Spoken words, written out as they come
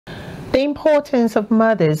The importance of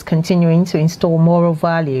mothers continuing to install moral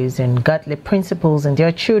values and godly principles in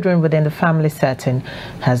their children within the family setting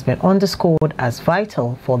has been underscored as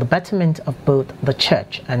vital for the betterment of both the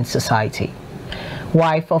church and society.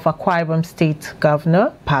 Wife of Akwa Ibom State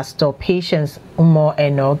Governor, Pastor Patience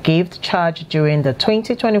Eno, gave the charge during the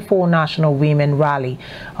 2024 National Women Rally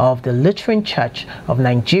of the Lutheran Church of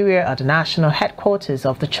Nigeria at the national headquarters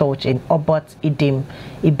of the church in Obot, Idim,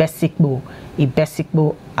 Ibesikpo,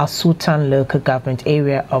 Asutan local government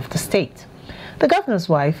area of the state. The governor's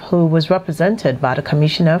wife, who was represented by the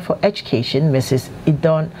Commissioner for Education, Mrs.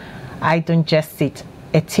 Idim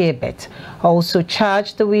Etiebet, also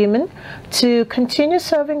charged the women to continue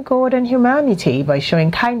serving God and humanity by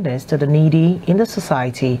showing kindness to the needy in the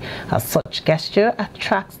society, as such gesture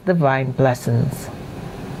attracts divine blessings.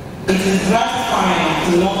 It is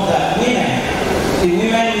gratifying to note that the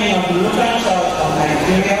women wing of the Lutheran Church of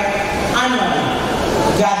Nigeria, annually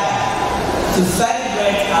gather to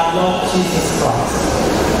celebrate our Lord Jesus Christ,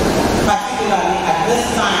 particularly at this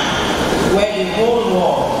time where the whole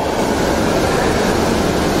world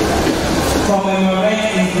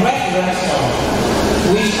commemorates his resurrection,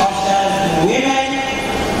 which ushers the women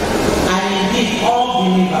and indeed all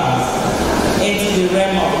believers into the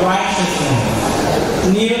realm of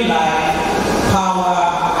righteousness, new life, power,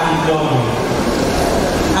 and glory.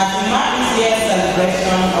 As we mark this year's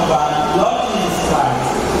celebration of our Lord Jesus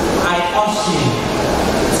Christ, I urge you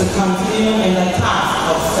to continue in the task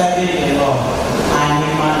of serving the Lord and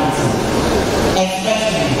humanity,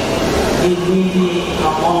 especially the needy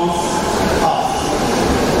amongst us.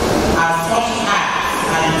 As such acts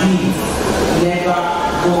and deeds never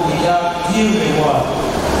go without due reward,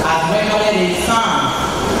 as recorded in Psalm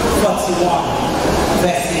 41,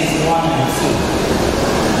 verses 1 and 2.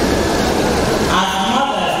 As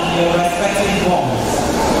mothers in your respective homes,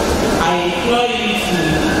 I implore you to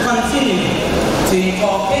continue to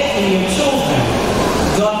inculcate in your children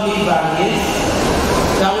godly values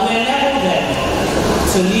that will enable them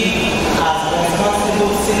to live as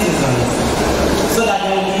responsible citizens, so that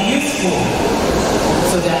they will be useful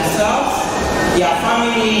to themselves, their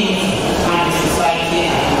families, and the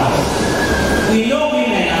society at large. We know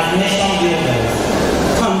women as nation builders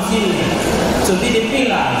continue to be the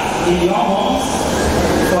pillars in your homes,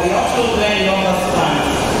 for your children, your husbands,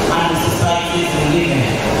 and the societies we live in.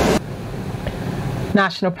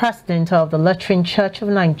 National President of the Lutheran Church of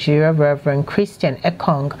Nigeria, Reverend Christian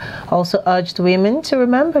Ekong, also urged women to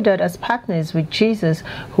remember that as partners with Jesus,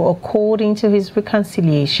 who according to his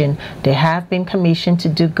reconciliation, they have been commissioned to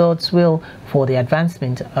do God's will for the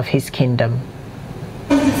advancement of his kingdom.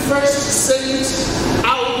 When he first sent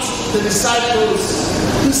out the disciples,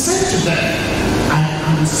 he said to them, I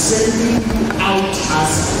am sending you out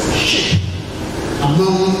as sheep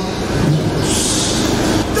among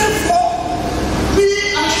wolves. Therefore,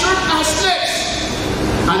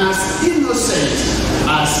 and as innocent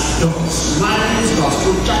as dogs. Matthew's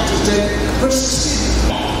Gospel, chapter 10, verse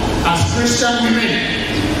 16. As Christian women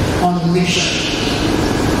on mission,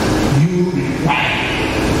 you require,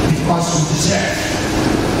 because you deserve,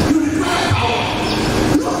 you require power,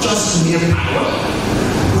 not just mere power,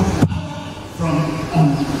 but power from on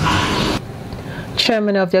high.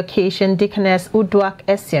 Chairman of the occasion, Deaconess Udwak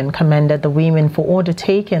Essien, commended the women for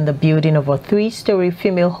undertaking the building of a 3-story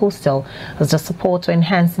female hostel as a support to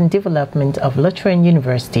enhancing development of Lutheran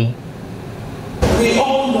University. We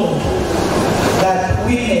all know that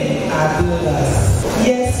women are builders.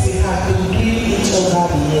 Yes, we have been doing it over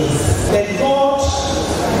the years. But God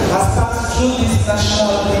has passed through this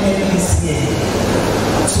National Women this year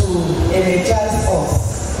to energize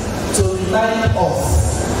us, to remind us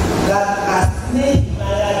that as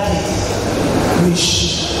Nehemiah did, we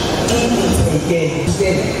should do it again.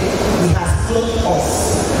 Today, he has clothed us,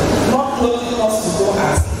 not clothing us to go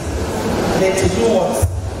ask, but to do what?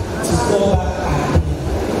 To go back and do.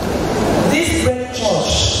 This great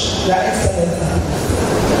church, Your Excellency,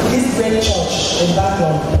 this great church in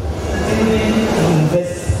Babylon, in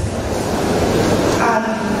university, and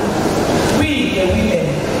we, the women,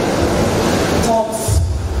 thought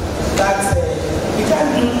that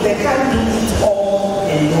they can't do it all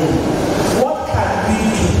alone. What can we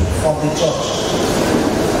do for the church?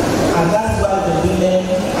 And that's why the women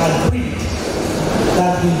agreed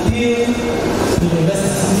that we build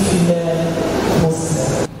university female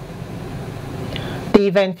hostel. The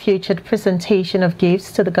event featured presentation of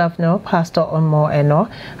gifts to the governor, Pastor Eno,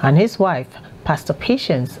 and his wife, Pastor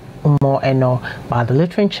Patience Eno, by the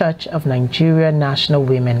Lutheran Church of Nigeria National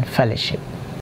Women Fellowship.